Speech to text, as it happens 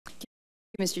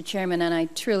Mr. Chairman, and I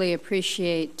truly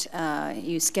appreciate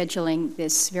you scheduling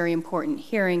this very important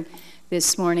hearing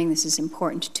this morning. This is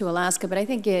important to Alaska, but I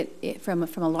think from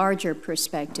a larger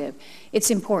perspective, it's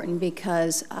important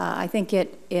because I think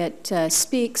it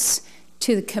speaks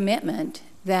to the commitment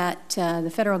that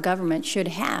the federal government should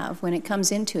have when it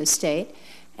comes into a state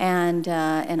and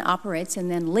operates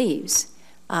and then leaves.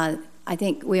 I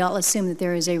think we all assume that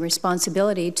there is a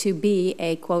responsibility to be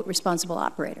a, quote, responsible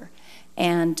operator.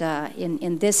 And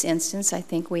in this instance, I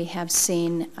think we have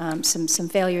seen some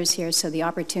failures here, so the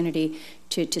opportunity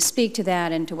to speak to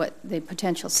that and to what the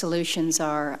potential solutions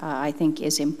are, I think,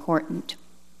 is important.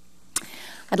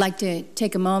 I'd like to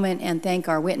take a moment and thank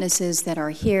our witnesses that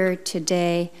are here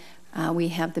today. We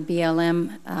have the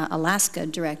BLM Alaska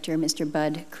Director, Mr.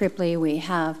 Bud Cripley. We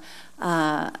have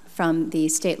from the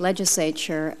state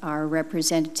legislature, our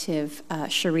Representative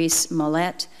Charisse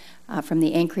Mollett. From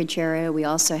the Anchorage area, we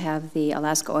also have the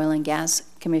Alaska Oil and Gas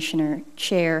Commissioner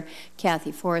Chair,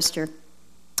 Kathy Forrester,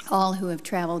 all who have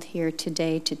traveled here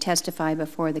today to testify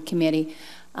before the committee.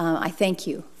 I thank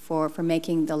you for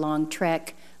making the long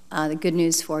trek. The good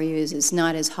news for you is it's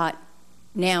not as hot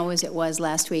now as it was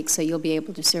last week, so you'll be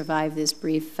able to survive this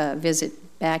brief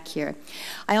visit back here.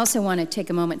 I also want to take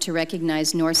a moment to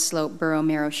recognize North Slope Borough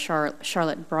Mayor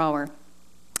Charlotte Brower.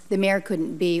 The mayor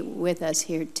couldn't be with us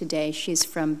here today. She's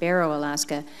from Barrow,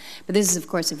 Alaska. But this is, of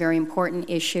course, a very important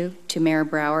issue to Mayor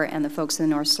Brower and the folks in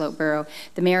the North Slope Borough.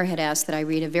 The mayor had asked that I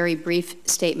read a very brief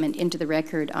statement into the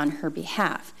record on her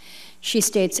behalf. She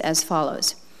states as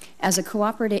follows. As a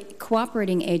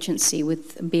cooperating agency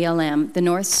with BLM, the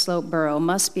North Slope Borough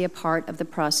must be a part of the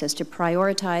process to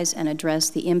prioritize and address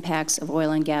the impacts of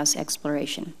oil and gas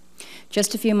exploration.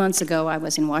 Just a few months ago, I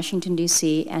was in Washington,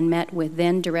 D.C., and met with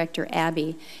then-Director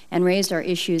Abbey and raised our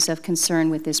issues of concern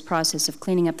with this process of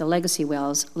cleaning up the legacy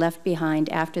wells left behind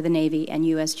after the Navy and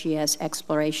USGS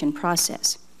exploration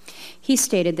process. He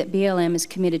stated that BLM is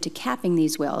committed to capping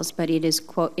these wells, but it is,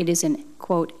 quote, it is an,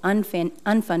 quote,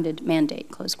 unfunded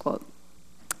mandate, close quote.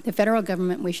 The federal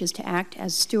government wishes to act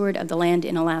as steward of the land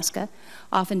in Alaska,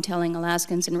 often telling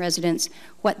Alaskans and residents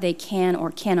what they can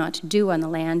or cannot do on the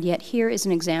land, yet here is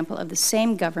an example of the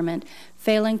same government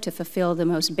failing to fulfill the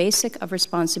most basic of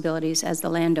responsibilities as the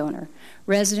landowner.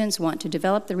 Residents want to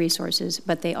develop the resources,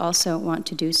 but they also want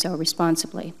to do so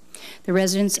responsibly. The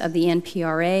residents of the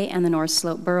NPRA and the North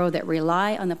Slope Borough that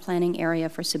rely on the planning area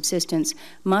for subsistence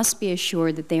must be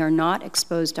assured that they are not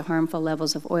exposed to harmful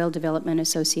levels of oil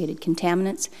development-associated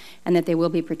contaminants and that they will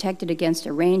be protected against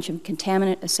a range of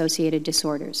contaminant-associated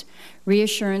disorders.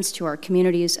 Reassurance to our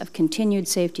communities of continued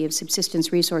safety of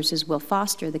subsistence resources will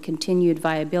foster the continued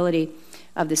viability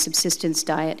of the subsistence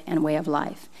diet and way of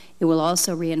life. It will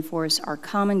also reinforce our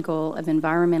common goal of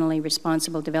environmentally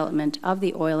responsible development of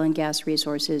the oil and gas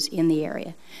resources in the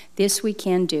area. This we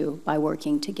can do by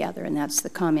working together, and that's the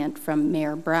comment from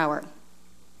Mayor Brower.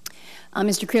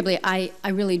 Mr. Cripley, I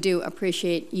really do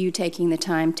appreciate you taking the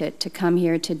time to come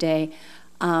here today,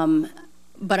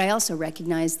 but I also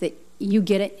recognize that you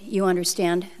get it, you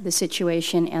understand the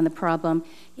situation and the problem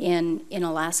in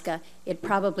Alaska. It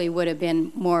probably would have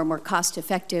been more cost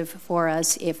effective for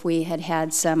us if we had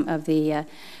had some of the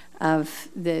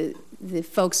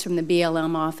folks from the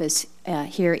BLM office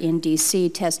here in D.C.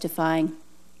 testifying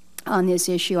on this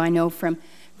issue. I know from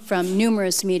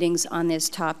numerous meetings on this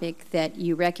topic that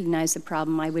you recognize the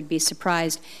problem. I would be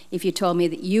surprised if you told me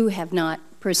that you have not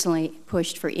personally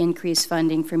pushed for increased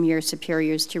funding from your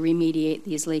superiors to remediate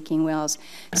these leaking wells.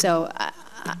 So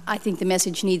I think the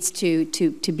message needs to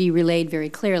be relayed very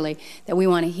clearly that we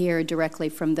want to hear directly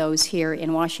from those here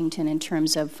in Washington in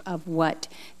terms of what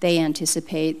they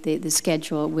anticipate the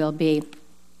schedule will be.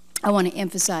 I want to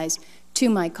emphasize to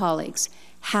my colleagues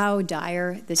how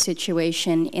dire the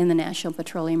situation in the National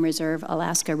Petroleum Reserve,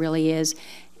 Alaska, really is,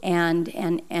 and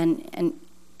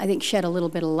I think shed a little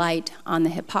bit of light on the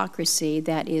hypocrisy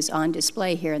that is on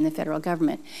display here in the federal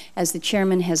government. As the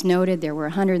chairman has noted, there were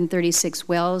 136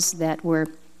 wells that were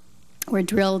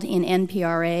drilled in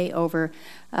NPRA over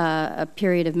a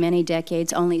period of many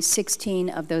decades. Only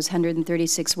 16 of those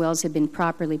 136 wells have been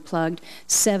properly plugged.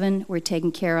 7 were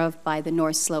taken care of by the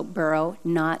North Slope Borough,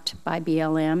 not by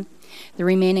BLM. The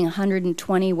remaining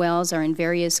 120 wells are in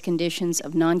various conditions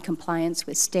of noncompliance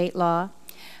with state law.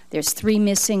 There's 3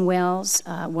 missing wells,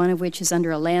 one of which is under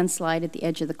a landslide at the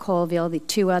edge of the Colville. The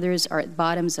 2 others are at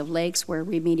bottoms of lakes where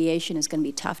remediation is going to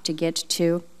be tough to get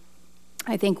to.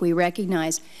 I think we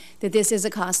recognize that this is a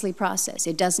costly process.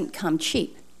 It doesn't come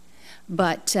cheap.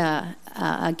 But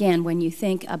again, when you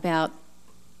think about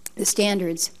the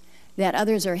standards that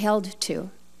others are held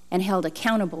to and held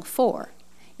accountable for,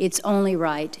 it's only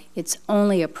right, it's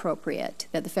only appropriate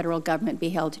that the federal government be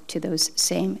held to those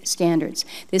same standards.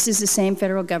 This is the same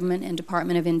federal government and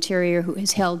Department of Interior who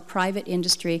has held private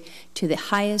industry to the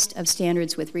highest of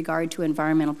standards with regard to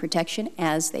environmental protection,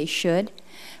 as they should.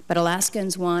 But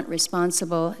Alaskans want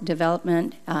responsible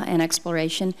development and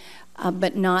exploration,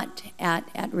 but not at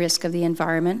risk of the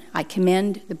environment. I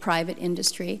commend the private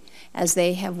industry as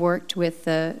they have worked with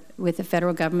the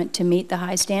federal government to meet the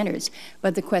high standards.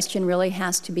 But the question really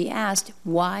has to be asked,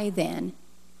 why then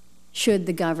should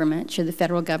the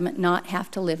federal government not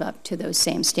have to live up to those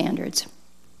same standards?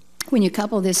 When you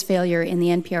couple this failure in the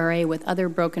NPRA with other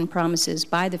broken promises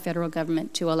by the federal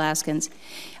government to Alaskans,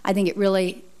 I think it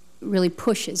really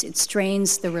pushes, it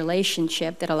strains the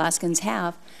relationship that Alaskans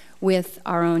have with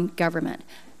our own government.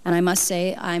 And I must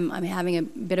say, I'm having a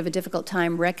bit of a difficult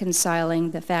time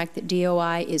reconciling the fact that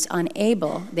DOI is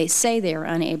unable, they say they are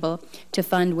unable, to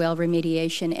fund well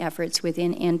remediation efforts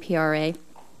within NPRA,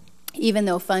 even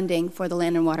though funding for the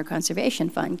Land and Water Conservation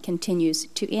Fund continues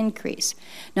to increase.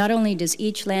 Not only does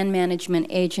each land management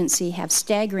agency have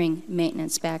staggering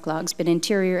maintenance backlogs, but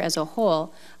Interior as a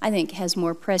whole, I think, has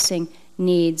more pressing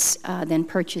needs than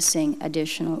purchasing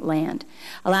additional land.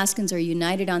 Alaskans are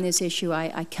united on this issue.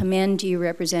 I commend you,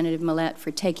 Representative Millett,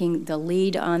 for taking the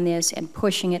lead on this and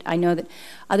pushing it. I know that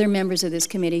other members of this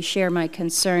committee share my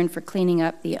concern for cleaning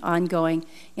up the ongoing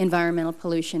environmental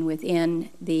pollution within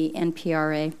the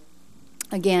NPRA.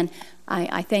 Again,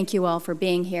 I thank you all for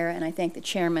being here, and I thank the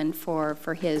chairman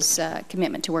for his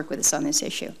commitment to work with us on this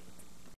issue.